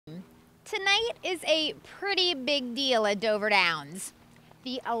tonight is a pretty big deal at Dover Downs.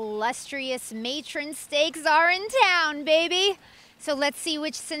 The illustrious Matron Stakes are in town, baby. So let's see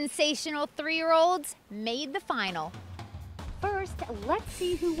which sensational 3-year-olds made the final. First, let's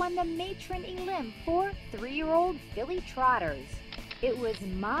see who won the Matron Elim for 3-year-old filly trotters. It was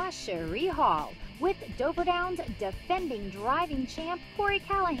Ma Cherie Hall with Dover Downs defending driving champ Corey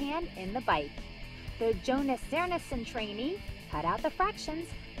Callahan in the bike. The Jonas Cernison trainee cut out the fractions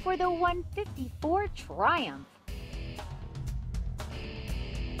for the 154 triumph.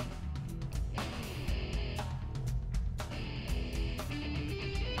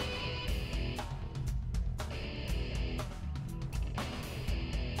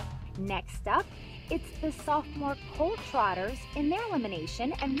 Next up, it's the sophomore colt trotters in their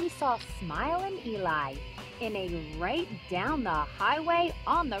elimination, and we saw Smilin Eli in a right down the highway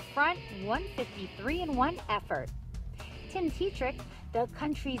on the front 153-1 effort. Tim Tetrick, the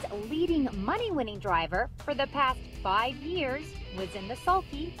country's leading money-winning driver for the past 5 years, was in the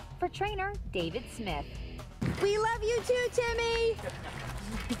sulky for trainer David Smith. We love you too, Timmy!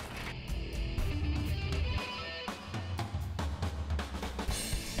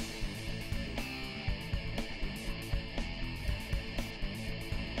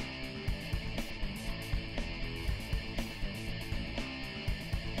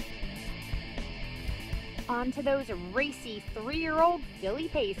 On to those racy 3-year-old filly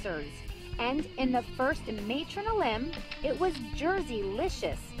pacers. And in the first Matron Elim, it was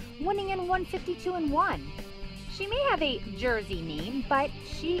Jerseylicious, winning in 152-1. She may have a Jersey name, but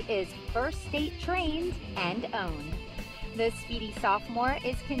she is first state trained and owned. The speedy sophomore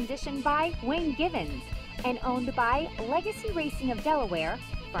is conditioned by Wayne Givens and owned by Legacy Racing of Delaware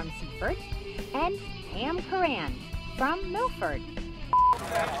from Seaford and Pam Curran from Milford.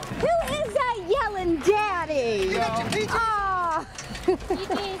 Who is that yelling daddy? Oh.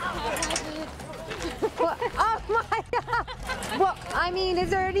 Well, oh my God. Well, I mean, is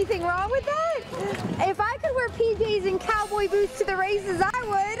there anything wrong with that? If I could wear PJs and cowboy boots to the races,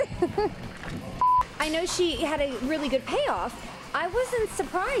 I would. I know she had a really good payoff. I wasn't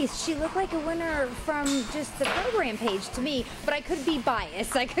surprised. She looked like a winner from just the program page to me, but I could be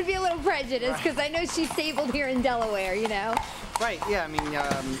biased. I could be a little prejudiced because I know she's stabled here in Delaware, you know? Right, yeah, I mean,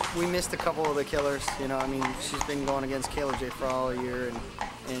 we missed a couple of the killers, you know, I mean, she's been going against Kayla J. for all year,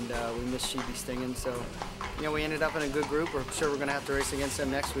 and we missed Shebestingin, so, you know, we ended up in a good group. We're sure we're going to have to race against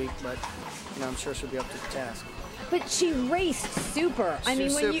them next week, but, you know, I'm sure she'll be up to the task. But she raced super. I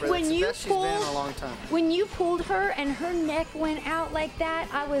mean, when you pulled her and her neck went out like that,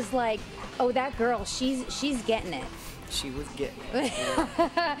 I was like, oh, that girl, she's getting it. She was getting it.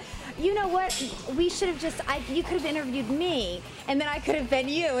 Yeah. You know what? We should have you could have interviewed me, and then I could have been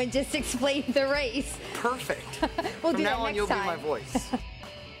you and just explained the race. Perfect. We'll From do that now on, next you'll time. be my voice.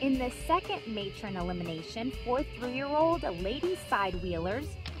 In the second Matron elimination for 3-year-old lady side wheelers,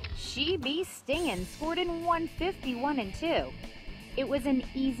 Shebestingin scored in 151-2. It was an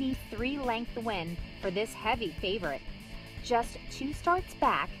easy 3-length win for this heavy favorite. Just 2 starts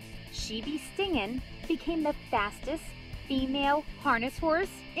back, Shebestingin became the fastest female harness horse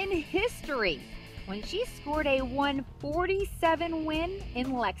in history when she scored a 147 win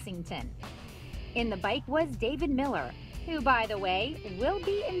in Lexington. In the bike was David Miller, who, by the way, will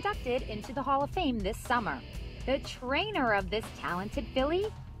be inducted into the Hall of Fame this summer. The trainer of this talented filly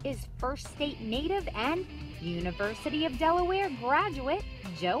is First State native and University of Delaware graduate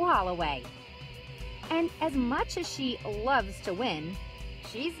Joe Holloway. And as much as she loves to win,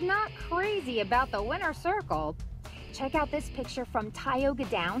 she's not crazy about the winner's circle. Check out this picture from Tioga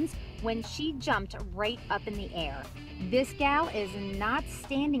Downs when she jumped right up in the air. This gal is not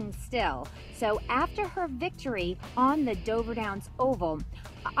standing still. So after her victory on the Dover Downs Oval,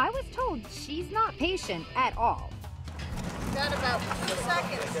 I was told she's not patient at all. Got about 2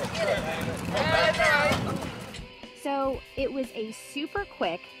 seconds. Get it. So it was a super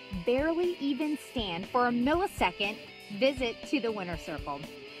quick, barely even stand for a millisecond visit to the winner's circle.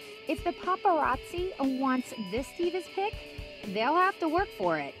 If the paparazzi wants this Diva's pick, they'll have to work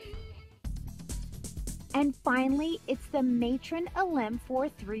for it. And finally, it's the Matron Elim for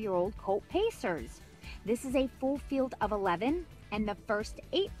 3-year-old colt pacers. This is a full field of 11, and the first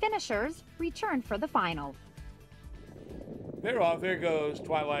 8 finishers return for the final. They're off. There goes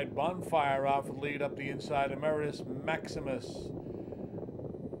Twilight Bonfire off the lead up the inside. Emeritus Maximus.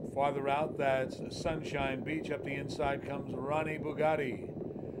 Farther out, that's Sunshine Beach. Up the inside comes Ronnie Bugatti.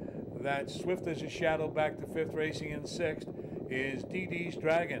 That Swift as a Shadow back to 5th, racing in 6th, is DD's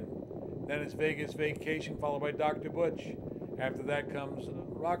Dragon. Then it's Vegas Vacation, followed by Dr. Butch. After that comes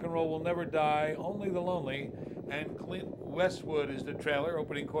Rock and Roll Will Never Die, Only the Lonely, and Clint Westwood is the trailer.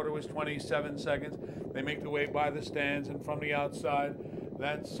 Opening quarter was 27 seconds. They make their way by the stands, and from the outside,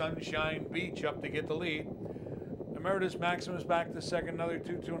 that's Sunshine Beach up to get the lead. Emeritus Maximus back to second, another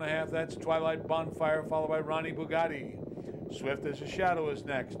 2.5. That's Twilight Bonfire, followed by Ronnie Bugatti. Swift as a Shadow is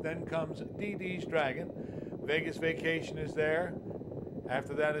next. Then comes DD's Dragon. Vegas Vacation is there.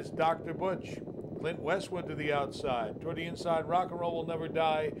 After that is Dr. Butch. Clint Westwood to the outside. Toward the inside, Rock and Roll Will Never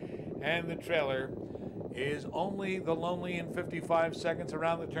Die. And the trailer is Only the Lonely in 55 seconds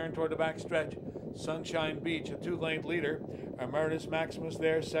around the turn toward the back stretch. Sunshine Beach, a 2-lane leader. Emeritus Maximus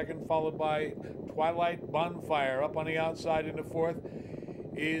there, second, followed by Twilight Bonfire. Up on the outside into fourth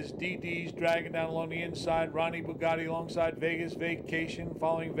is DD's Dragon. Down along the inside, Ronnie Bugatti alongside Vegas Vacation.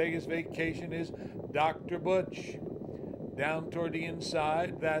 Following Vegas Vacation is Dr. Butch. Down toward the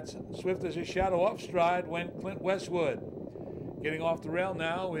inside, that's Swift as a Shadow. Up stride went Clint Westwood. Getting off the rail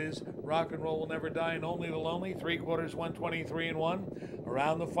now is Rock and Roll Will Never Die and Only the Lonely. 3/4, 123-1.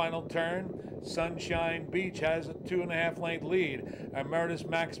 Around the final turn, Sunshine Beach has a 2.5-length lead. Emeritus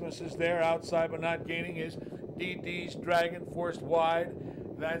Maximus is there. Outside but not gaining is DD's Dragon, forced wide.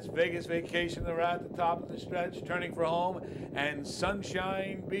 That's Vegas Vacation. They're at the top of the stretch, turning for home. And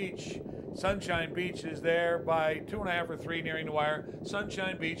Sunshine Beach. Sunshine Beach is there by 2.5 or 3 nearing the wire.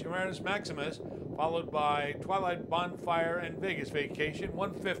 Sunshine Beach, Emeritus Maximus, followed by Twilight Bonfire and Vegas Vacation,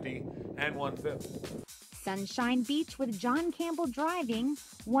 150 and 1/5. Sunshine Beach, with John Campbell driving,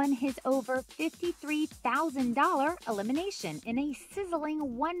 won his over $53,000 elimination in a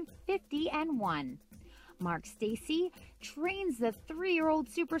sizzling 150 and 1. Mark Stacy trains the 3-year-old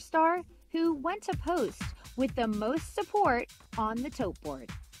superstar, who went to post with the most support on the tote board.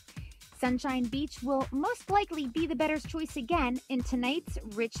 Sunshine Beach will most likely be the bettor's choice again in tonight's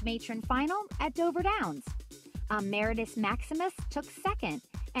Rich Matron final at Dover Downs. Emeritus Maximus took second,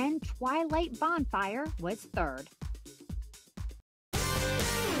 and Twilight Bonfire was third.